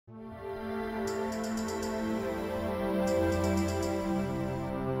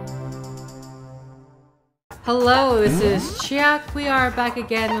Hello, this is Chiak. We are back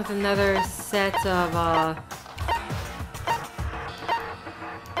again with another set of,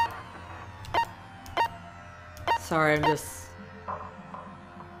 Sorry, I'm just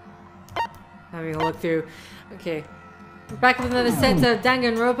having a look through. Okay. We're back with another set of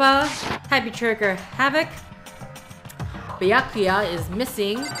Danganronpa. Happy Havoc. Byakuya is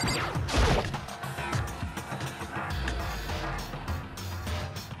missing.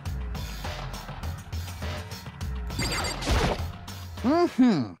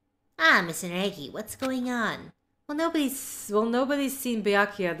 Ah, Mr. Nagi, what's going on? Well, nobody's seen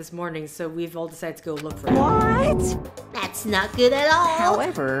Byakuya this morning, so we've all decided to go look for him. What? That's not good at all.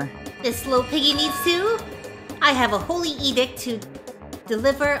 However, this slow piggy needs to. I have a holy edict to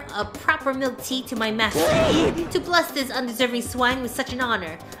deliver a proper milk tea to my master. To bless this undeserving swine with such an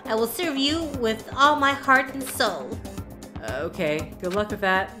honor, I will serve you with all my heart and soul. Okay, good luck with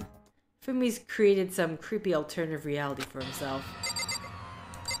that. Fumi's created some creepy alternative reality for himself.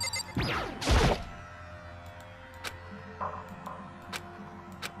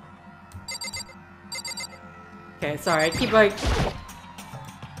 Okay, sorry, I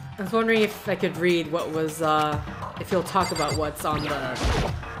was wondering if I could read what was, if he'll talk about what's on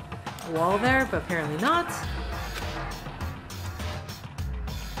the wall there, but apparently not.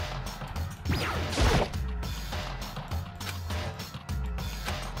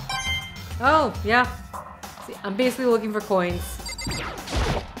 Oh, yeah. See, I'm basically looking for coins.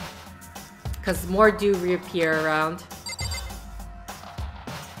 Because more do reappear around.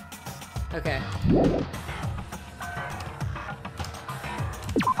 Okay.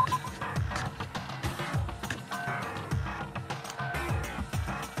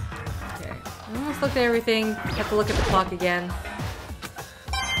 Okay. I almost looked at everything. Have to look at the clock again.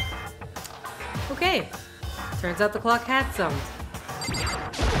 Okay. Turns out the clock had some.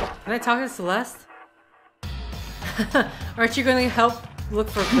 Can I talk to Celeste? Aren't you going to help look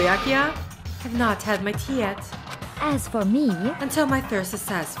for Byakuya? I've not had my tea yet. As for me... Until my thirst is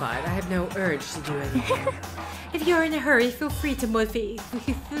satisfied, I have no urge to do anything. If you're in a hurry, feel free to motivate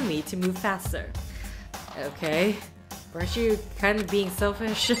Fumi to move faster. Okay. Weren't you kind of being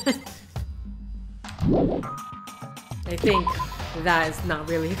selfish? I think that is not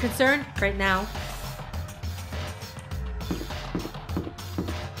really a concern right now.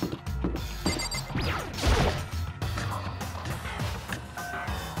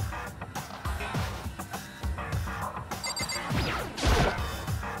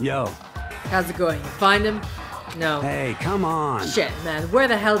 Yo. How's it going? You find him? No. Hey, come on. Shit, man. Where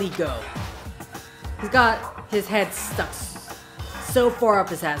the hell did he go? He's got his head stuck so far up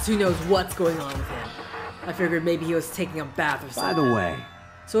his ass. Who knows what's going on with him? I figured maybe he was taking a bath or something. By the way.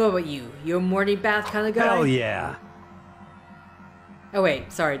 So what about you? You a morning bath kind of guy? Hell yeah. Oh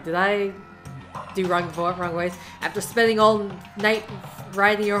wait, sorry. Did I do wrong ways? After spending all night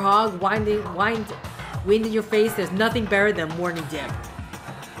riding your hog, wind in your face, there's nothing better than a morning dip.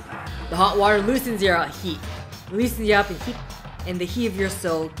 The hot water loosens your heat. Loosens you up and the heat of your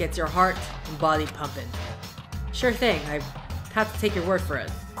soul gets your heart and body pumping. Sure thing, I have to take your word for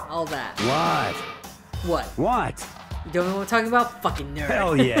it. All that. What? What? You don't know what I'm talking about? Fucking nerd.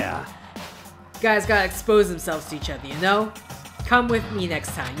 Hell yeah. Guys gotta expose themselves to each other, you know? Come with me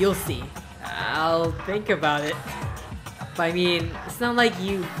next time, you'll see. I'll think about it. But I mean, it's not like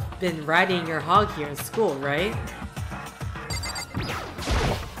you've been riding your hog here in school, right?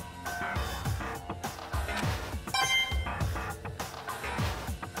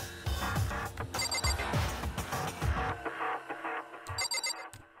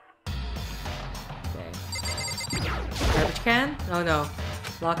 Can? Oh no.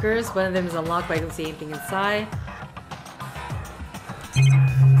 Lockers. One of them is unlocked, but I don't see anything inside.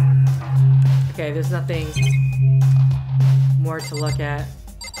 Okay, there's nothing more to look at.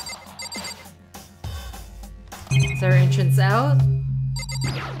 Is there an entrance out?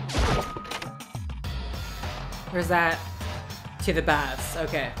 Where's that? To the baths.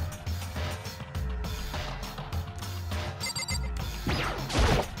 Okay.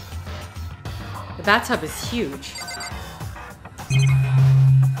 The bathtub is huge.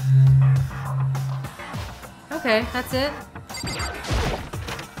 Okay, that's it.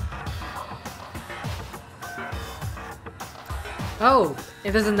 Oh,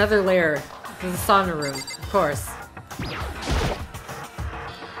 if there's another layer. There's a sauna room, of course.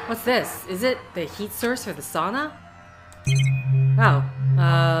 What's this? Is it the heat source for the sauna? Oh,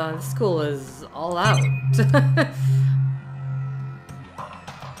 the school is all out.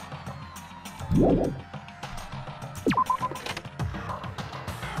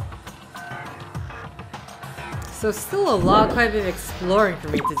 So still quite a bit of exploring for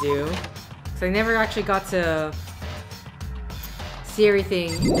me to do. So I never actually got to see everything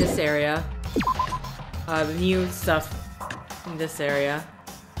in this area. The new stuff in this area.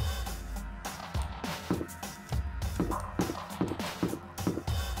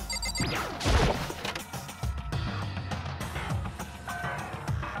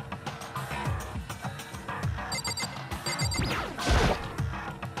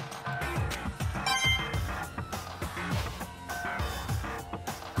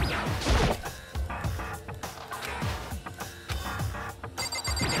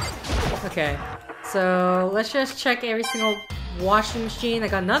 Okay, so let's just check every single washing machine. I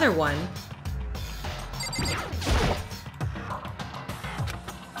got another one.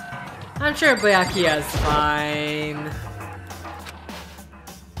 I'm sure Byakuya's fine.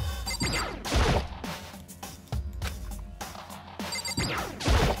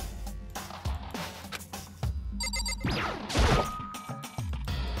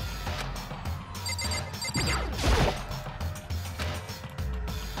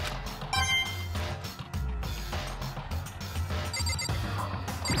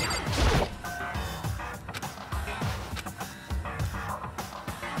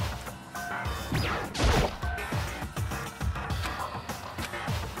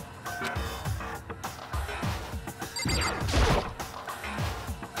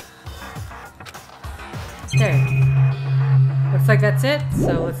 There. Looks like that's it,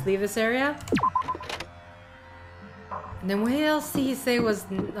 so let's leave this area. And then what else did he say was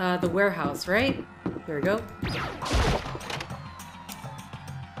the warehouse, right? Here we go.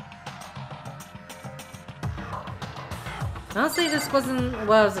 Honestly, this wasn't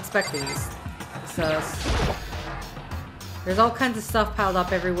what I was expecting. There's all kinds of stuff piled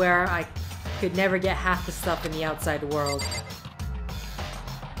up everywhere. I could never get half the stuff in the outside world.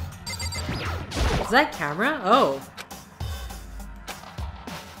 Is that camera? Oh.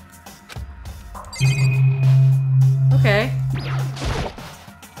 Okay.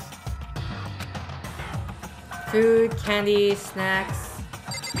 Food, candy, snacks.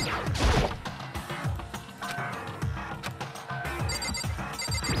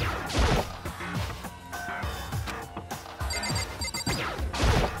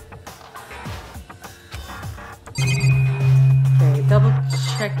 Okay, double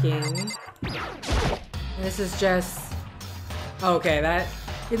checking. This is just... Okay, that...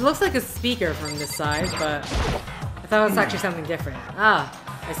 It looks like a speaker from this side, but... I thought it was actually something different.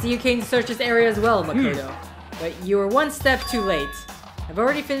 Ah, I see you came to search this area as well, Makoto. But you were one step too late. I've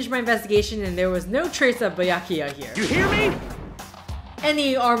already finished my investigation and there was no trace of Byakuya here. You hear me?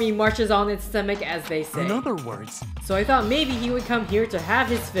 Any army marches on its stomach, as they say. In other words... So I thought maybe he would come here to have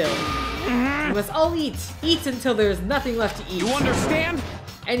his fill. We must all eat. Eat until there's nothing left to eat. You understand?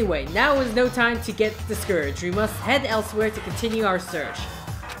 Anyway, now is no time to get discouraged. We must head elsewhere to continue our search.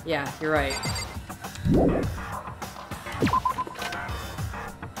 Yeah, you're right.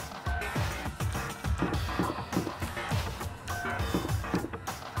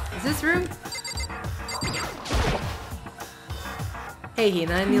 Is this room? Hey,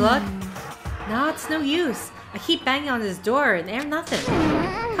 Hina, any luck? No, it's no use. I keep banging on this door and there's nothing.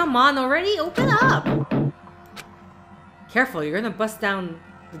 Come on already, open up! Careful, you're gonna bust down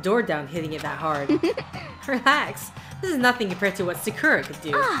the door down hitting it that hard. Relax. This is nothing compared to what Sakura could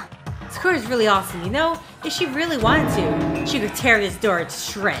do. Sakura's really awesome, you know? If she really wanted to, she could tear this door to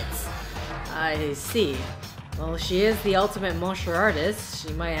shreds. I see. Well, she is the ultimate martial artist.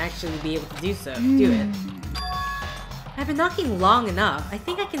 She might actually be able to do so. Do it. I've been knocking long enough. I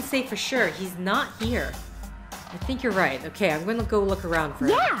think I can say for sure he's not here. I think you're right. Okay, I'm gonna go look around for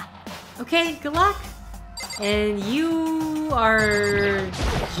him. Yeah! Okay, good luck. And you are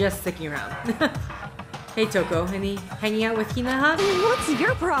just sticking around. Hey Toko, any hanging out with Hina, huh? What's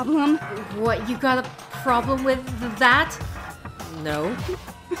your problem? What, you got a problem with that? No.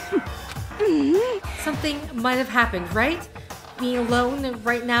 Something might have happened, right? Being alone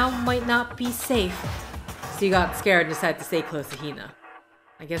right now might not be safe. So you got scared and decided to stay close to Hina.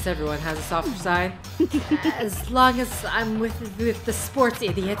 I guess everyone has a softer side. As long as I'm with the sports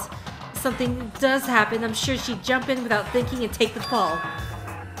idiot, something does happen, I'm sure she'd jump in without thinking and take the fall.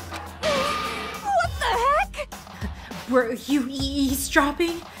 What the heck? Were you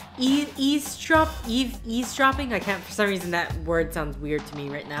eavesdropping? Eavesdropping? I can't, for some reason that word sounds weird to me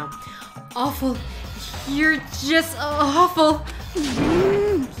right now. Awful. You're just awful.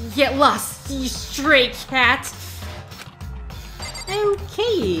 Get lost, you stray cat.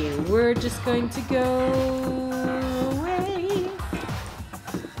 Okay, we're just going to go away.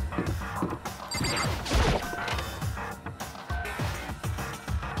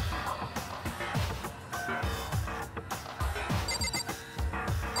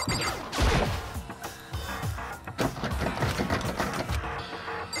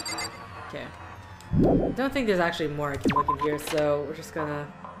 don't think there's actually more I can look in here, so we're just gonna...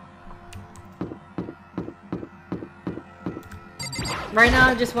 Right now,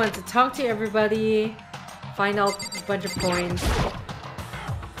 I just wanted to talk to everybody, find out a bunch of coins.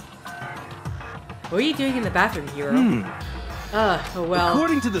 What are you doing in the bathroom, Hero? Oh well.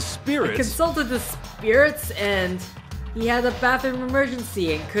 According to the I spirits... consulted the spirits, and he had a bathroom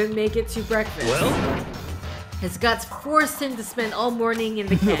emergency and couldn't make it to breakfast. Well? His guts forced him to spend all morning in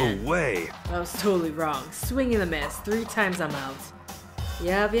the can. No way. I was totally wrong. Swing and a miss. 3 times I'm out.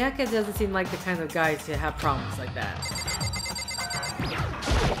 Yeah, Byakuya doesn't seem like the kind of guy to have problems like that.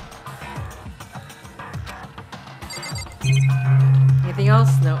 Anything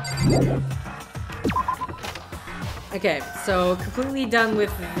else? No. Okay, so completely done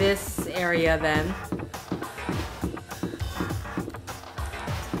with this area then.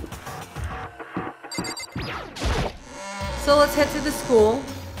 So let's head to the school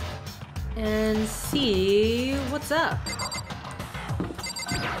and see what's up.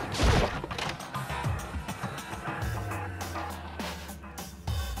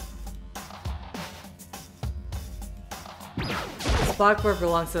 This blackboard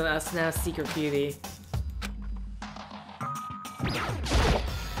belongs to us now, Secret Beauty.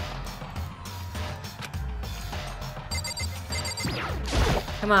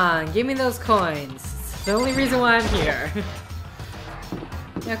 Come on, give me those coins. It's the only reason why I'm here.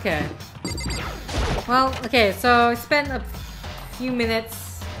 Okay. Well, okay, so I spent a few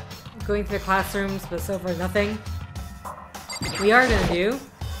minutes going to the classrooms, but so far nothing. What we are gonna do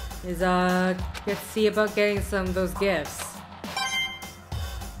is get to see about getting some of those gifts.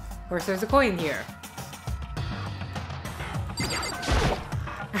 Of course, there's a coin here.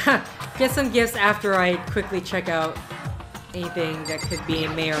 Get some gifts after I quickly check out anything that could be,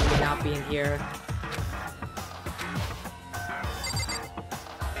 may or may not be in here.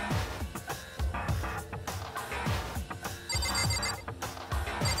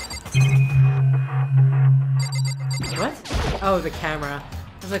 What? Oh, the camera. I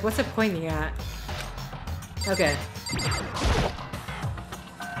was like, what's it pointing at? Okay.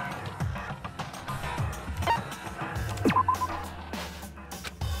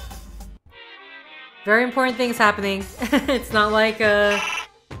 Very important things happening. It's not like Okay,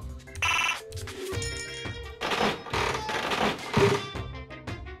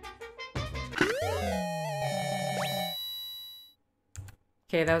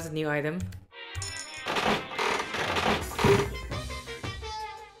 that was a new item.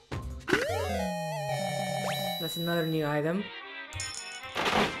 That's another new item.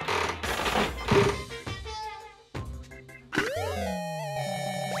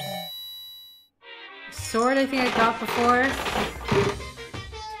 Sword I think I got before.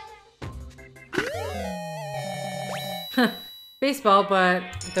 Baseball, but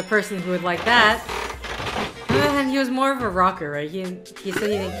the person who would like that, and he was more of a rocker, right? He said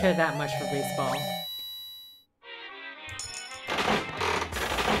he didn't care that much for baseball.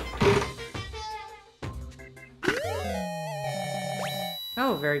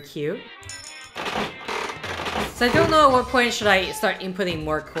 Oh, very cute. So I don't know at what point should I start inputting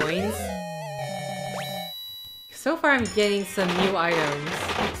more coins. So far I'm getting some new items.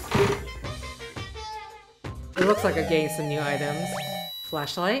 It looks like I'm getting some new items.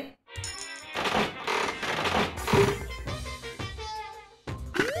 Flashlight.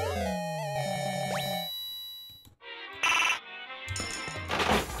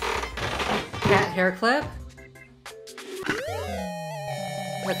 Cat hair clip.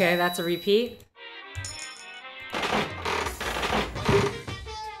 Okay, that's a repeat.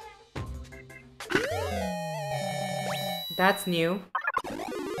 That's new.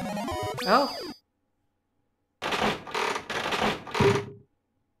 Oh.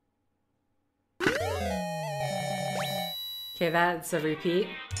 Okay, that's a repeat.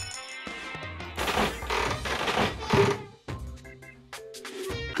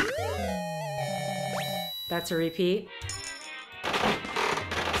 That's a repeat.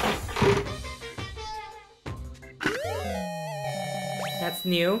 That's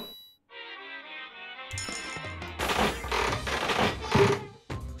new.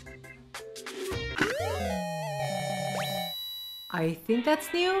 I think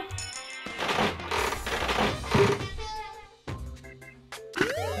that's new?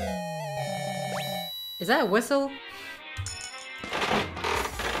 Is that a whistle?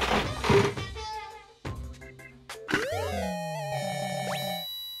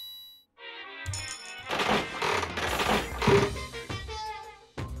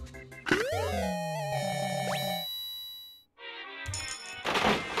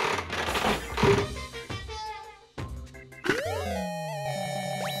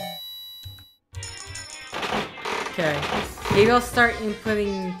 Okay. Maybe I'll start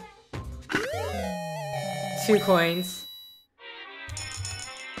inputting 2 coins.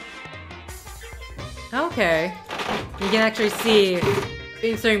 Okay. You can actually see,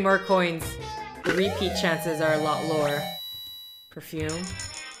 inserting more coins, the repeat chances are a lot lower. Perfume.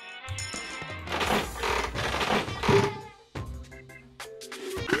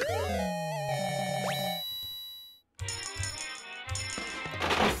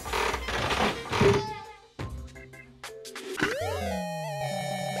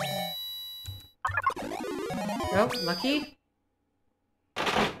 Oh, lucky.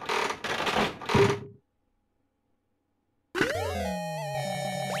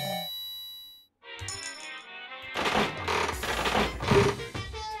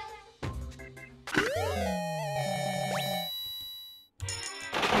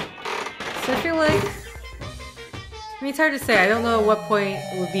 So I feel like, I mean, it's hard to say. I don't know at what point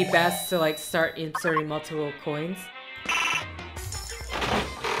it would be best to like start inserting multiple coins.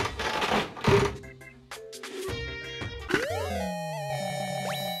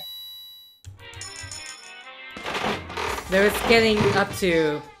 Though it's getting up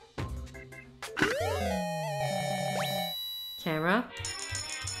to camera.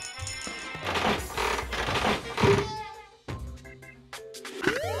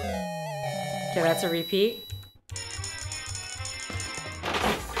 Okay, that's a repeat.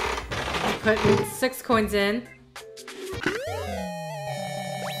 Put 6 coins in.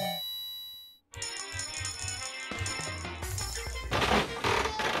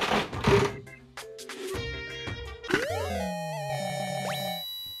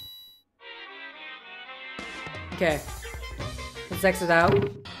 Okay, let's exit out.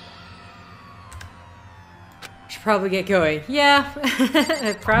 Should probably get going. Yeah,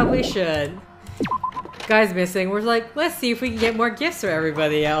 I probably should. Guy's missing. We're like, let's see if we can get more gifts for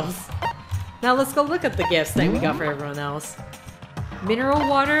everybody else. Now let's go look at the gifts that we got for everyone else. Mineral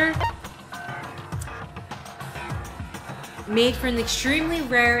water. Made from an extremely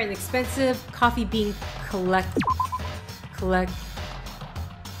rare and expensive coffee bean collected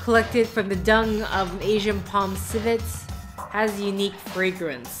from the dung of an Asian palm civet. Has a unique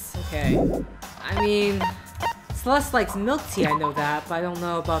fragrance. Okay. I mean, Celeste likes milk tea, I know that, but I don't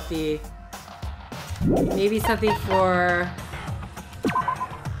know about the... Maybe something for...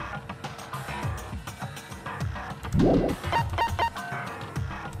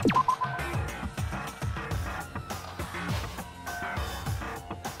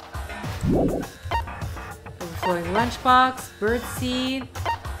 Overflowing lunchbox, birdseed,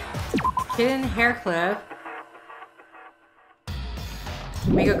 kitten hair clip.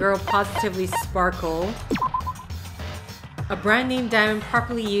 Make a girl positively sparkle. A brand name diamond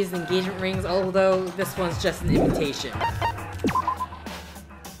properly used in engagement rings, although this one's just an imitation.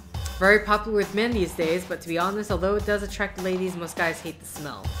 Very popular with men these days, but to be honest, although it does attract ladies, most guys hate the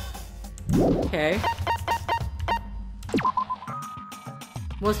smell. Okay.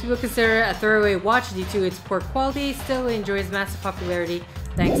 Most people consider it a throwaway watch due to its poor quality, still it enjoys massive popularity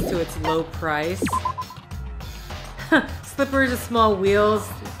thanks to its low price. Slippers with small wheels,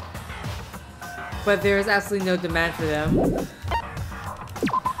 but there is absolutely no demand for them.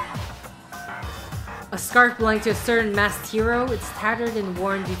 A scarf belonging to a certain masked hero, it's tattered and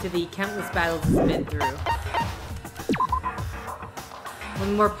worn due to the countless battles it's been through. One of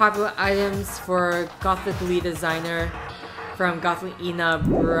the more popular items for Gothic lead designer from Gothic Ina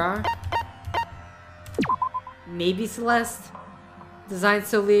Brewer. Maybe Celeste? Designed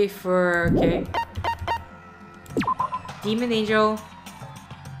solely for... okay. Demon Angel.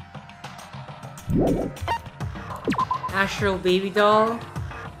 Astral Baby Doll.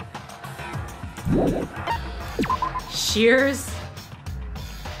 Shears.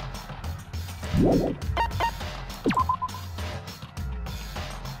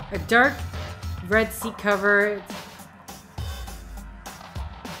 A dark red seat cover.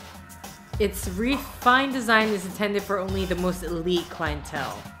 Its refined design is intended for only the most elite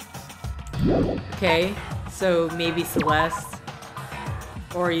clientele. Okay, so maybe Celeste.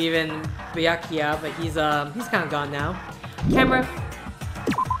 Or even Byakuya, but he's kind of gone now. Camera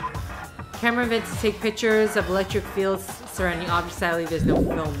meant to take pictures of electric fields surrounding objects. Sadly, there's no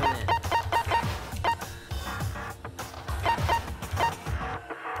film in it.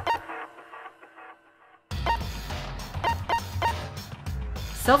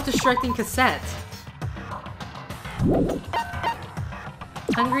 Self-destructing cassette.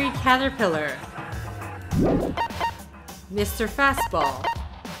 Hungry caterpillar. Mr. Fastball.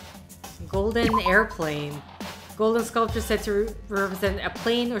 Golden airplane. Golden sculpture said to represent a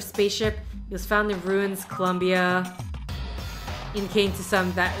plane or spaceship. It was found in ruins, Colombia. indicating to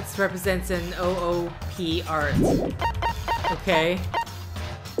some that it represents an OOP art. Okay.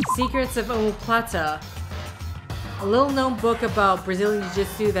 Secrets of Omoplata. A little-known book about Brazilian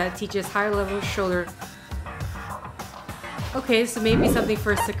Jiu-Jitsu that teaches higher-level shoulder... Okay, so maybe something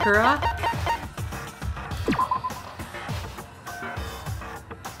for Sakura?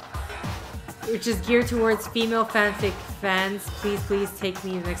 Which is geared towards female fanfic fans. Please take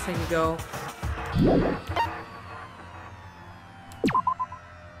me the next time you go.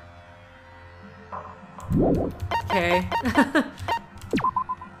 Okay.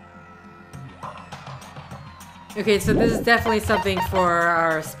 Okay, so this is definitely something for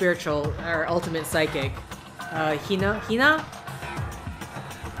our spiritual, our ultimate psychic. Hina?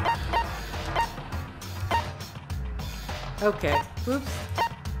 Okay. Oops.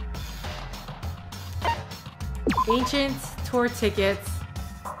 Ancient tour tickets.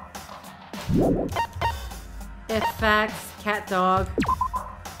 Facts, cat dog.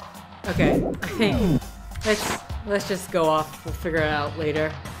 Okay, I think let's just go off. We'll figure it out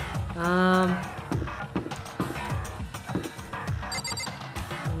later.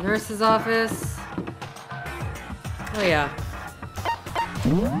 Nurse's office. Oh yeah.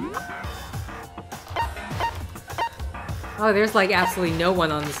 Oh, there's like absolutely no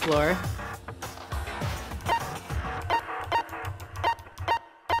one on this floor.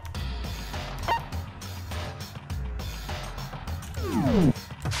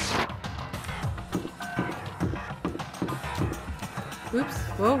 Oops.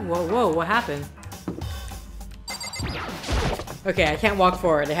 Whoa, what happened? Okay, I can't walk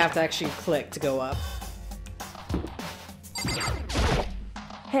forward. I have to actually click to go up.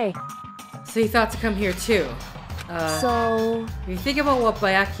 Hey. So you thought to come here too? So... If you think about what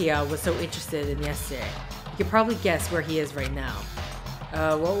Byakuya was so interested in yesterday, you could probably guess where he is right now.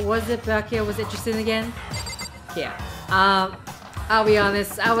 What was it Byakuya was interested in again? Yeah. I'll be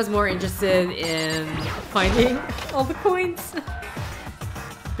honest, I was more interested in finding all the coins.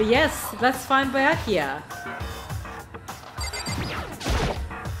 But yes, let's find Byakuya.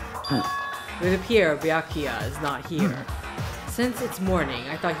 It would appear Byakuya is not here. Since it's morning,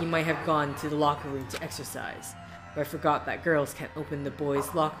 I thought he might have gone to the locker room to exercise. But I forgot that girls can't open the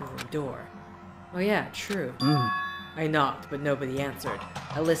boys' locker room door. Oh yeah, true. I knocked, but nobody answered.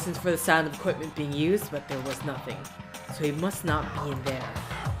 I listened for the sound of equipment being used, but there was nothing. So he must not be in there.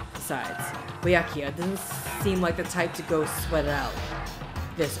 Besides, Byakuya doesn't seem like the type to go sweat it out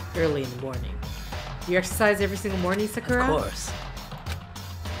this early in the morning. Do you exercise every single morning, Sakura? Of course.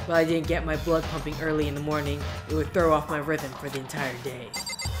 But I didn't get my blood pumping early in the morning. It would throw off my rhythm for the entire day.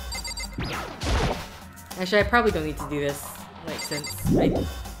 Actually, I probably don't need to do this, like, since I...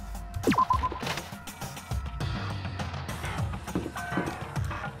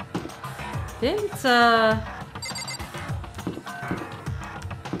 Didn't, I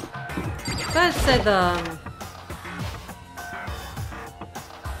thought it said,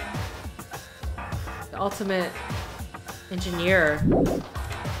 the ultimate engineer.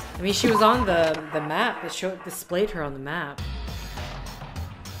 I mean, she was on the map. It displayed her on the map.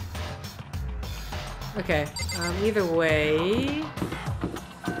 Okay. Either way.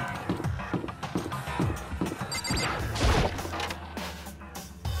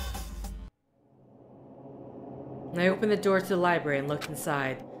 I opened the door to the library and looked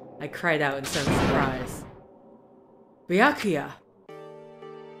inside. I cried out in sudden surprise. Byakuya!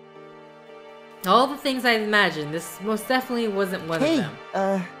 All the things I'd imagined, this most definitely wasn't one of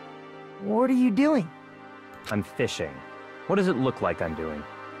them. What are you doing? I'm fishing. What does it look like I'm doing?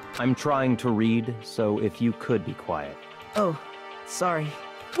 I'm trying to read, so if you could be quiet. Oh, sorry.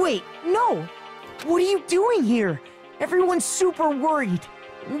 Wait, no! What are you doing here? Everyone's super worried.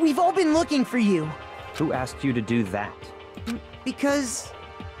 We've all been looking for you. Who asked you to do that? Because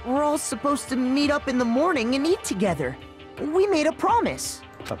we're all supposed to meet up in the morning and eat together. We made a promise.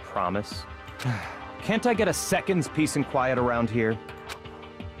 A promise? Can't I get a second's peace and quiet around here?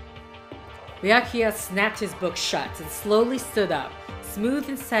 Byakuya snapped his book shut and slowly stood up, smooth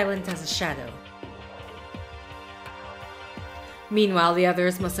and silent as a shadow. Meanwhile, the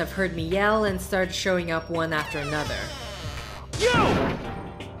others must have heard me yell and started showing up one after another. Yo!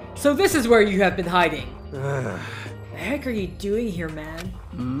 So this is where you have been hiding. The heck are you doing here, man?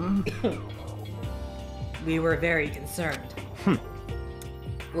 We were very concerned.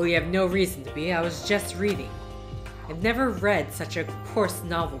 Well, you have no reason to be. I was just reading. I've never read such a coarse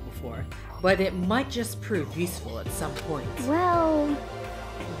novel before, but it might just prove useful at some point. Well...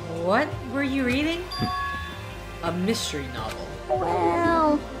 What were you reading? A mystery novel.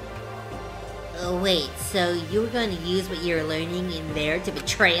 Well... Oh wait, so you were going to use what you're learning in there to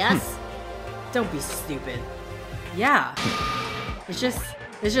betray us? Don't be stupid. Yeah.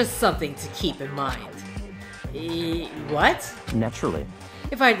 It's just something to keep in mind. What? Naturally.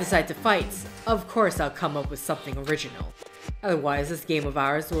 If I decide to fight, of course I'll come up with something original. Otherwise, this game of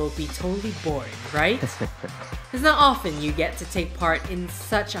ours will be totally boring, right? It's not often you get to take part in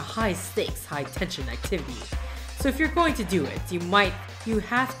such a high-stakes, high-tension activity. So if you're going to do it, you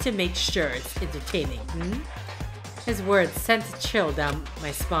have to make sure it's entertaining, His words sent a chill down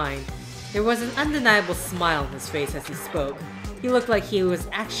my spine. There was an undeniable smile on his face as he spoke. He looked like he was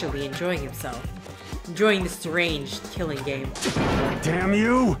actually enjoying himself. Enjoying this deranged killing game. Damn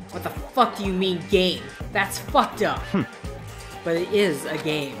you! What the fuck do you mean game? That's fucked up. But it is a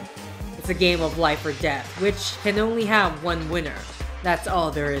game. It's a game of life or death, which can only have one winner. That's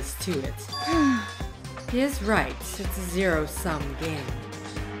all there is to it. He is right, it's a zero-sum game.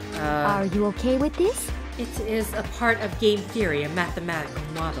 Are you okay with this? It is a part of game theory, a mathematical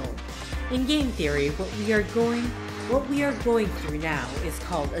model. In game theory, what we are going through now is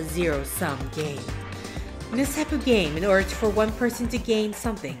called a zero-sum game. In this type of game, in order for one person to gain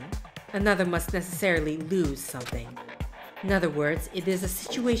something, another must necessarily lose something. In other words, it is a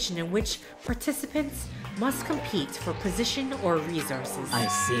situation in which participants must compete for position or resources. I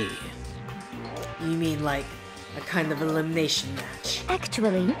see. You mean like a kind of elimination match?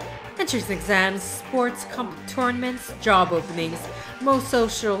 Actually, Entrance exams, sports, tournaments, job openings, most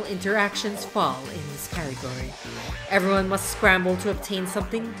social interactions fall in this category. Everyone must scramble to obtain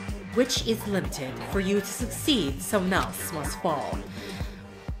something which is limited. For you to succeed, someone else must fall.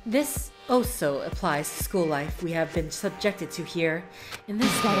 This also applies to school life we have been subjected to here. In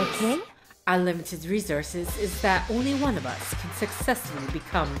this is that case, okay? our limited resources is that only one of us can successfully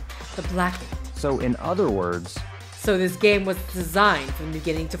become the blackened. So in other words, So this game was designed from the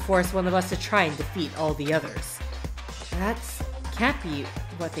beginning to force one of us to try and defeat all the others. That can't be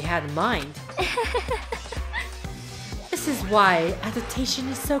what they had in mind. This is why adaptation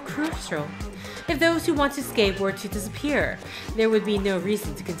is so crucial. If those who want to escape were to disappear, there would be no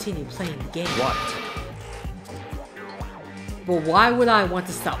reason to continue playing the game. what? But why would I want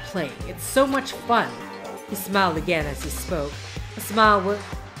to stop playing? It's so much fun. He smiled again as he spoke. The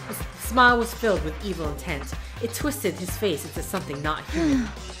smile was filled with evil intent. It twisted his face into something not human.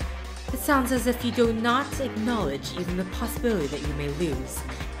 It sounds as if you do not acknowledge even the possibility that you may lose.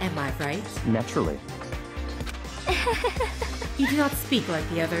 Am I right? Naturally. You do not speak like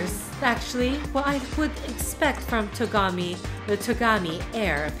the others. Actually, what I would expect from Togami, the Togami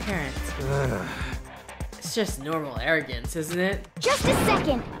heir apparent. It's just normal arrogance, isn't it? Just a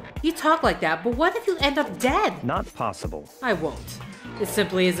second. You talk like that, but what if you end up dead? Not possible. I won't. It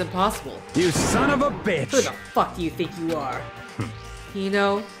simply isn't possible. You son of a Who bitch! the fuck do you think you are? You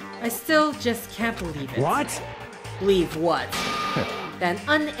know, I still just can't believe it. What? Believe what? That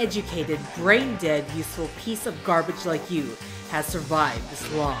an uneducated, brain-dead, useful piece of garbage like you has survived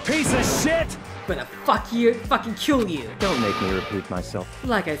this long. Piece of shit! I'm gonna fucking kill you. Don't make me repeat myself.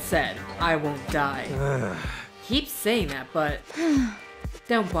 Like I said, I won't die. Keep saying that, but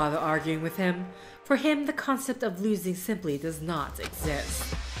don't bother arguing with him. For him, the concept of losing simply does not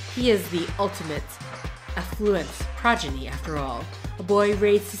exist. He is the ultimate affluent progeny, after all, a boy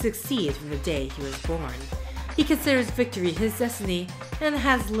raised to succeed from the day he was born. He considers victory his destiny and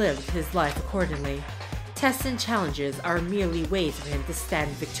has lived his life accordingly. Tests and challenges are merely ways for him to stand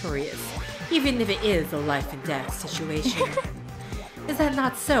victorious, even if it is a life and death situation. Is that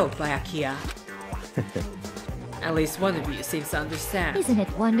not so, Byakuya? At least one of you seems to understand. Isn't it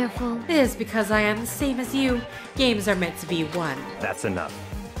wonderful? It is because I am the same as you. Games are meant to be won. That's enough.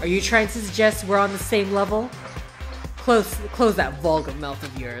 Are you trying to suggest we're on the same level? Close that vulgar mouth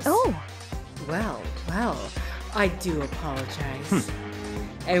of yours. Oh, Well, I do apologize.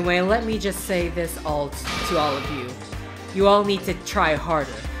 Anyway, let me just say this to all of you. You all need to try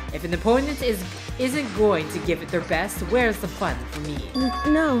harder. If an opponent isn't going to give it their best, where's the fun for me?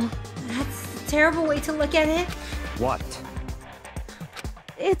 no. That's a terrible way to look at it. What?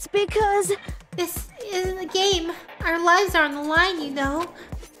 It's because... This isn't a game. Our lives are on the line, you know.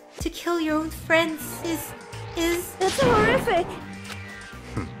 To kill your own friends is... That's horrific.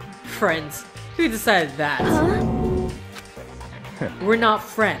 Friends. Who decided that? Huh? We're not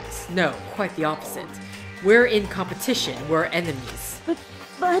friends. No, quite the opposite. We're in competition. We're enemies.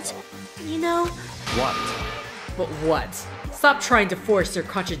 But... You know, What? But what? Stop trying to force your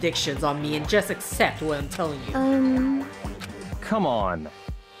contradictions on me and just accept what I'm telling you. Come on.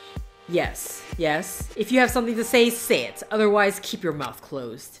 Yes. If you have something to say, say it. Otherwise, keep your mouth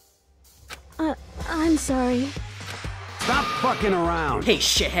closed. I'm sorry. Stop fucking around! Hey,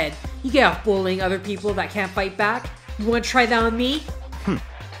 shithead. You get off bullying other people that can't fight back? You want to try that on me?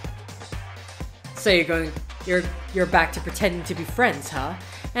 So you're going You're back to pretending to be friends, huh?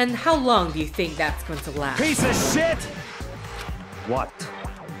 And how long do you think that's going to last? Piece of shit! What?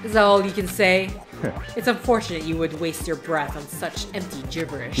 Is that all you can say? It's unfortunate you would waste your breath on such empty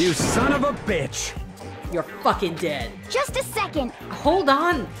gibberish. You son of a bitch! You're fucking dead. Just a second. Hold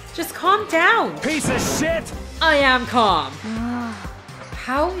on. Just calm down. Piece of shit! I am calm.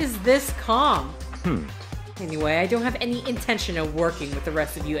 How is this calm? Anyway, I don't have any intention of working with the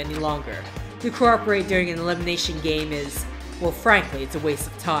rest of you any longer. To cooperate during an elimination game is, well, frankly, it's a waste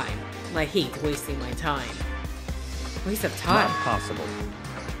of time. And I hate wasting my time. Waste of time? Not possible.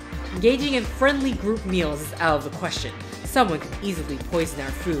 Engaging in friendly group meals is out of the question. Someone could easily poison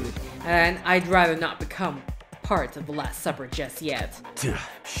our food, and I'd rather not become part of the Last Supper just yet.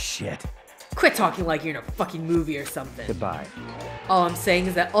 Shit. Quit talking like you're in a fucking movie or something. Goodbye. All I'm saying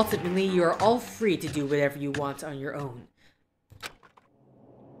is that ultimately you are all free to do whatever you want on your own.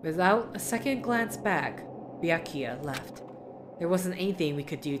 Without a second glance back, Byakuya left. There wasn't anything we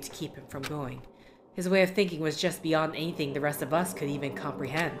could do to keep him from going. His way of thinking was just beyond anything the rest of us could even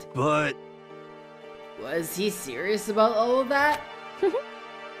comprehend. But... Was he serious about all of that?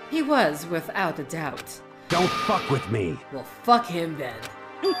 He was, without a doubt. don't fuck with me. Well, fuck him then.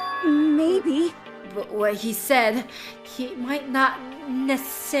 Maybe. But what he said, he might not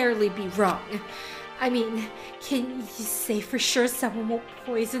necessarily be wrong. I mean, can you say for sure someone won't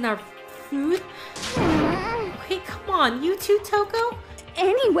poison our food? Wait, come on, you too, Toko?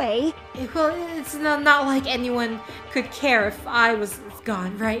 Anyway. Well, it's not like anyone could care if I was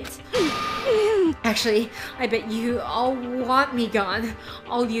gone, right? Actually, I bet you all want me gone.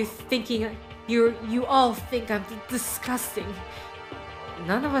 All you all think I'm disgusting.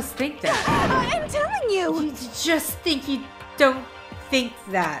 None of us think that. I'm telling you. You just think you don't think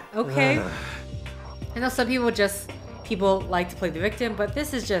that, okay? I know some people like to play the victim, but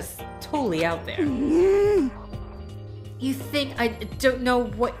this is just totally out there. You think I don't know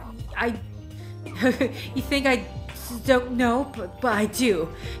what I... You think I don't know, but I do.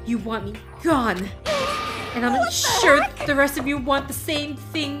 You want me gone. And I'm sure the rest of you want the same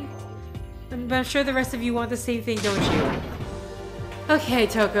thing. I'm sure the rest of you want the same thing, don't you? Okay,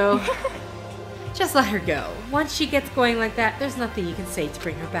 Toko. Just let her go. Once she gets going like that, there's nothing you can say to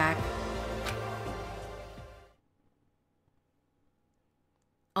bring her back.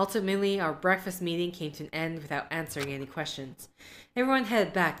 Ultimately, our breakfast meeting came to an end without answering any questions. Everyone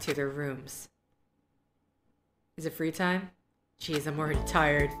headed back to their rooms. Is it free time? Jeez, I'm already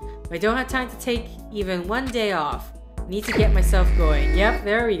tired. But I don't have time to take even one day off. I need to get myself going. Yep,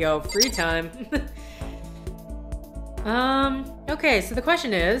 there we go. Free time. Okay, so the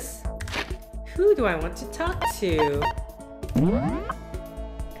question is, who do I want to talk to?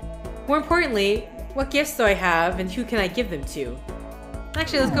 More importantly, what gifts do I have and who can I give them to?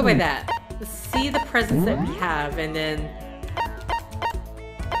 Actually, let's go by that. Let's see the presents that we have and then...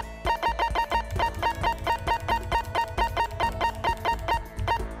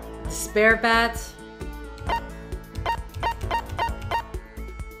 Despair Bat.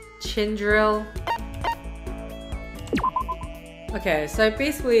 Chin Drill. Okay, so I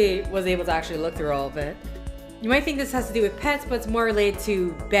basically was able to actually look through all of it. You might think this has to do with pets, but it's more related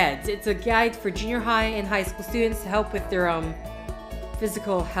to beds. It's a guide for junior high and high school students to help with their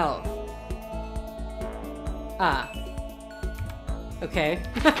physical health. Ah. Okay.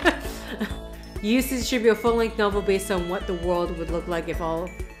 You used to distribute a full-length novel based on what the world would look like if all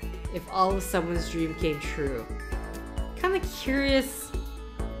of someone's dream came true. Kind of curious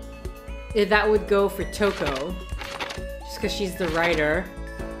if that would go for Toko. Because she's the writer.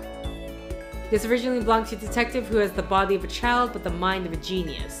 This originally belonged to a detective who has the body of a child but the mind of a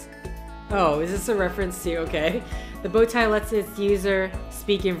genius. Oh, is this a reference to... Okay. The bow tie lets its user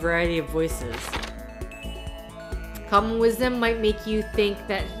speak in a variety of voices. Common wisdom might make you think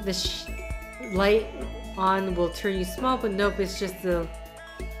that the light on will turn you small, but nope, it's just the...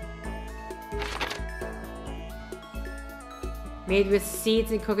 Made with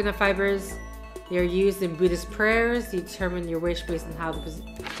seeds and coconut fibers. They are used in Buddhist prayers to determine your wish based on how the...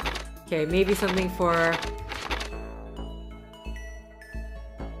 Okay, maybe something for...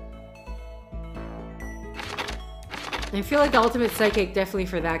 I feel like the ultimate psychic definitely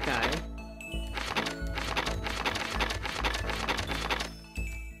for that guy.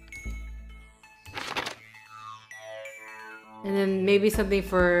 And then maybe something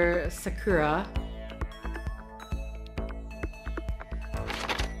for Sakura.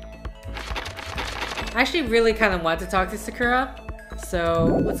 I actually really kind of want to talk to Sakura,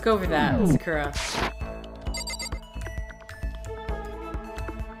 so let's go for that, Sakura.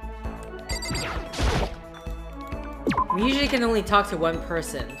 We usually can only talk to one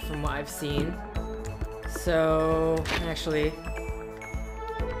person, from what I've seen. So, actually...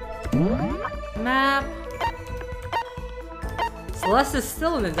 Map... Celeste is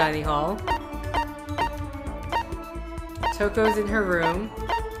still in the dining hall. Toko's in her room.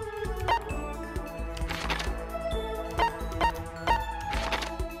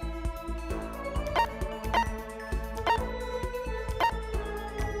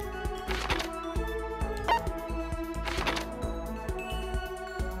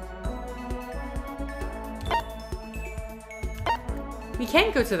 We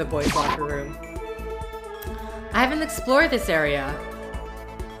can't go to the boys' locker room. I haven't explored this area.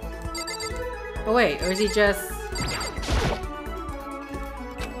 Oh wait, or is he just...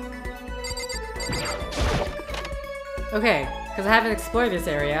 Okay, because I haven't explored this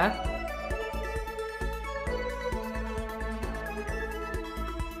area.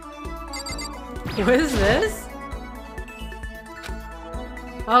 What is this?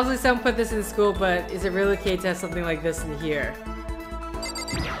 Obviously someone put this in school, but is it really okay to have something like this in here?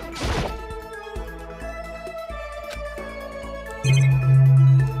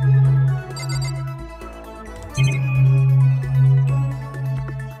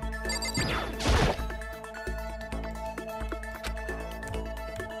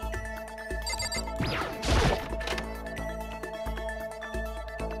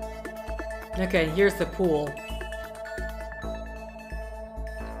 Okay, here's the pool.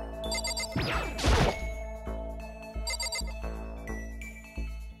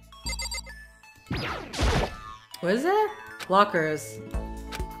 What is that? Lockers.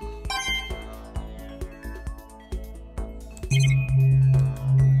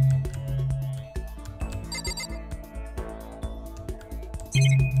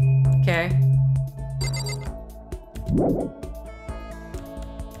 Okay.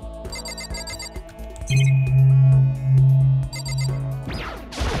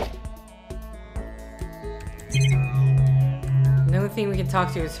 The only thing we can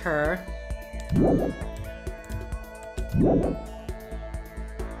talk to is her.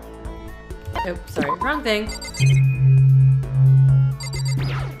 Oh, sorry, wrong thing.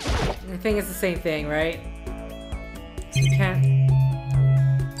 I think it's the same thing, right? You can't...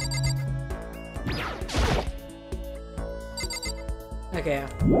 Okay,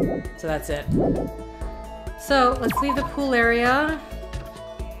 so that's it. So, let's leave the pool area.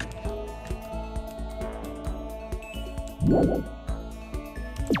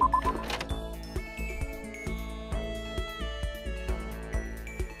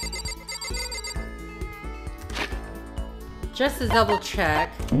 Just to double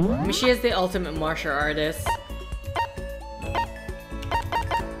check, I mean, she is the ultimate martial artist.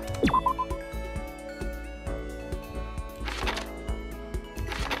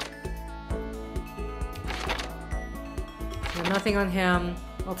 So nothing on him.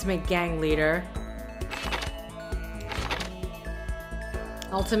 Ultimate gang leader.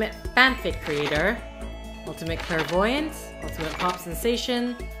 Ultimate fanfic creator. Ultimate clairvoyant. Ultimate pop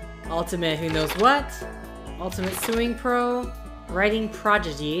sensation. Ultimate who knows what. Ultimate suing pro, writing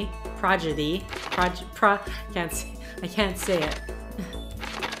prodigy, I can't say it.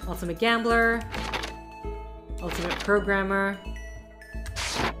 Ultimate gambler, ultimate programmer.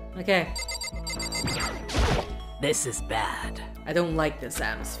 Okay. This is bad. I don't like this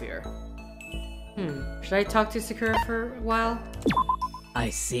atmosphere. Should I talk to Sakura for a while? I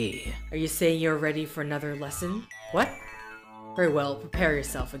see. Are you saying you're ready for another lesson? What? Very well, prepare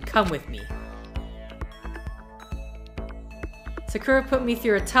yourself and come with me. Sakura put me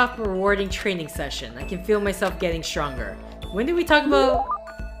through a tough but rewarding training session. I can feel myself getting stronger. When did we talk about...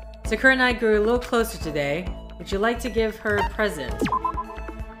 Sakura and I grew a little closer today. Would you like to give her a present?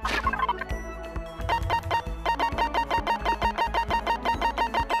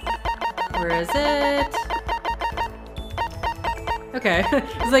 Where is it? Okay.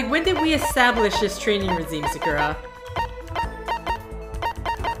 It's like, when did we establish this training regime, Sakura?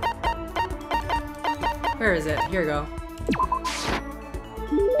 Where is it? Here we go.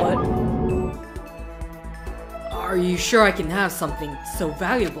 What? Are you sure I can have something so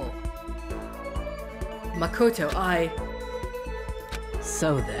valuable? Makoto,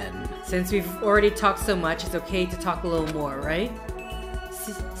 So then... Since we've already talked so much, it's okay to talk a little more, right?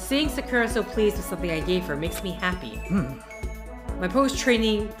 Seeing Sakura so pleased with something I gave her makes me happy. My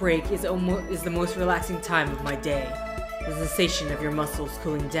post-training break is the most relaxing time of my day. The sensation of your muscles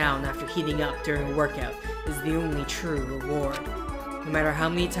cooling down after heating up during a workout is the only true reward. No matter how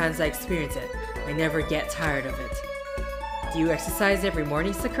many times I experience it, I never get tired of it. Do you exercise every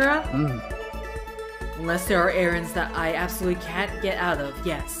morning, Sakura? Unless there are errands that I absolutely can't get out of,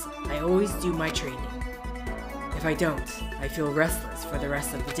 yes, I always do my training. If I don't, I feel restless for the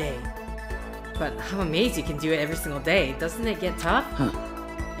rest of the day. But I'm amazed you can do it every single day. Doesn't it get tough?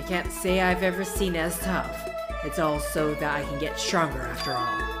 I can't say I've ever seen it as tough. It's all so that I can get stronger after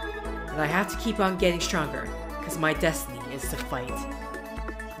all. And I have to keep on getting stronger, because my destiny is to fight.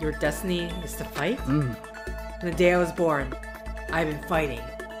 Your destiny is to fight? From the day I was born, I've been fighting.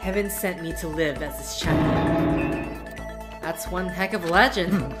 Heaven sent me to live as his champion. That's one heck of a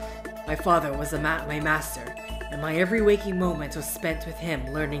legend. My father was my master, and my every waking moment was spent with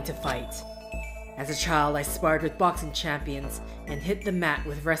him learning to fight. As a child, I sparred with boxing champions and hit the mat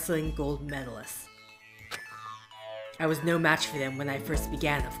with wrestling gold medalists. I was no match for them when I first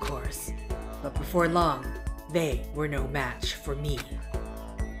began, of course. But before long, they were no match for me.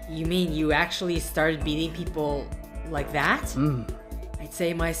 You mean you actually started beating people like that? I'd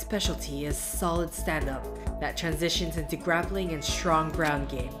say my specialty is solid stand-up that transitions into grappling and strong ground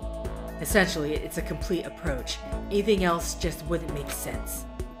game. Essentially, it's a complete approach. Anything else just wouldn't make sense.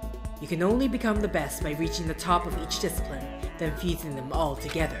 You can only become the best by reaching the top of each discipline, then fusing them all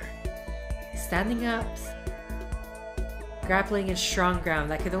together. Standing ups, grappling, and strong ground,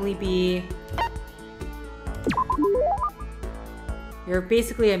 that could only be... You're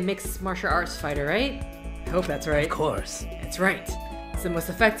basically a mixed martial arts fighter, right? I hope that's right. Of course. That's right. It's the most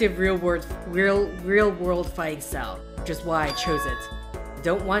effective real-world fighting style, which is why I chose it. I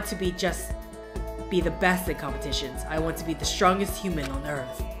don't want to be the best at competitions. I want to be the strongest human on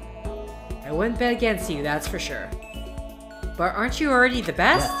Earth. I wouldn't bet against you, that's for sure. But aren't you already the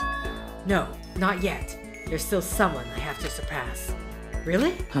best? Yeah. No, not yet. There's still someone I have to surpass.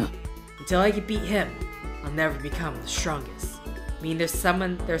 Really? Until I can beat him, I'll never become the strongest. I mean, there's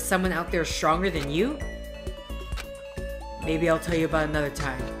someone out there stronger than you? Maybe I'll tell you about another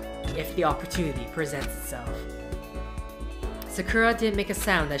time, if the opportunity presents itself. Sakura didn't make a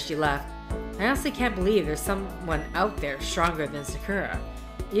sound as she left. I honestly can't believe there's someone out there stronger than Sakura.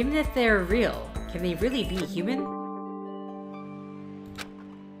 Even if they're real, can they really be human?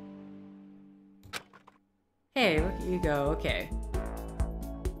 Hey, look at you go, okay.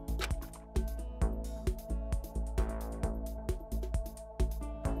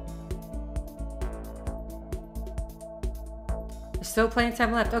 There's still plenty of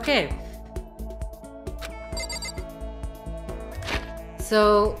time left, okay.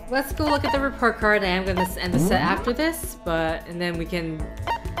 So, let's go look at the report card. I am going to end the set after this, and then we can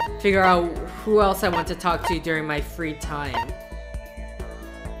figure out who else I want to talk to during my free time.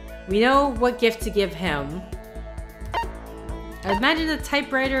 We know what gift to give him. I imagine the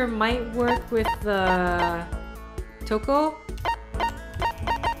typewriter might work with the Toko.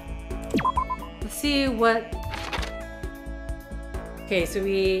 Let's see what... Okay, so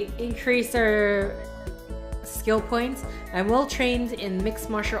we increased our skill points. I'm well trained in mixed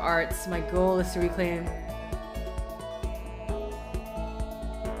martial arts. My goal is to reclaim...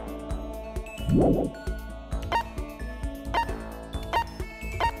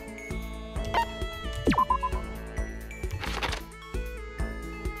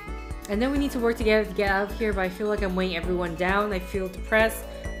 And then we need to work together to get out of here, but I feel like I'm weighing everyone down. I feel depressed.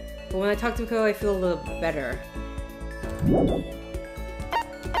 But when I talk to Miko, I feel a little better.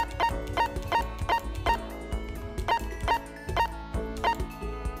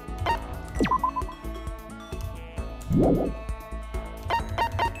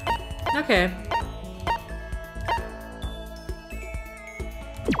 Okay.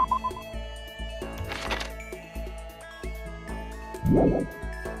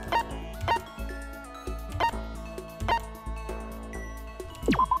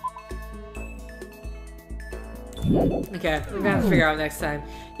 Okay, we're gonna figure out next time.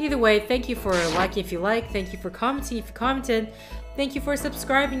 Either way, thank you for liking if you like, thank you for commenting if you commented, thank you for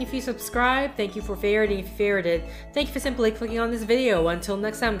subscribing if you subscribed, thank you for favoriting if you favorited, thank you for simply clicking on this video. Until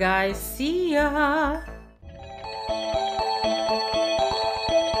next time guys, see ya!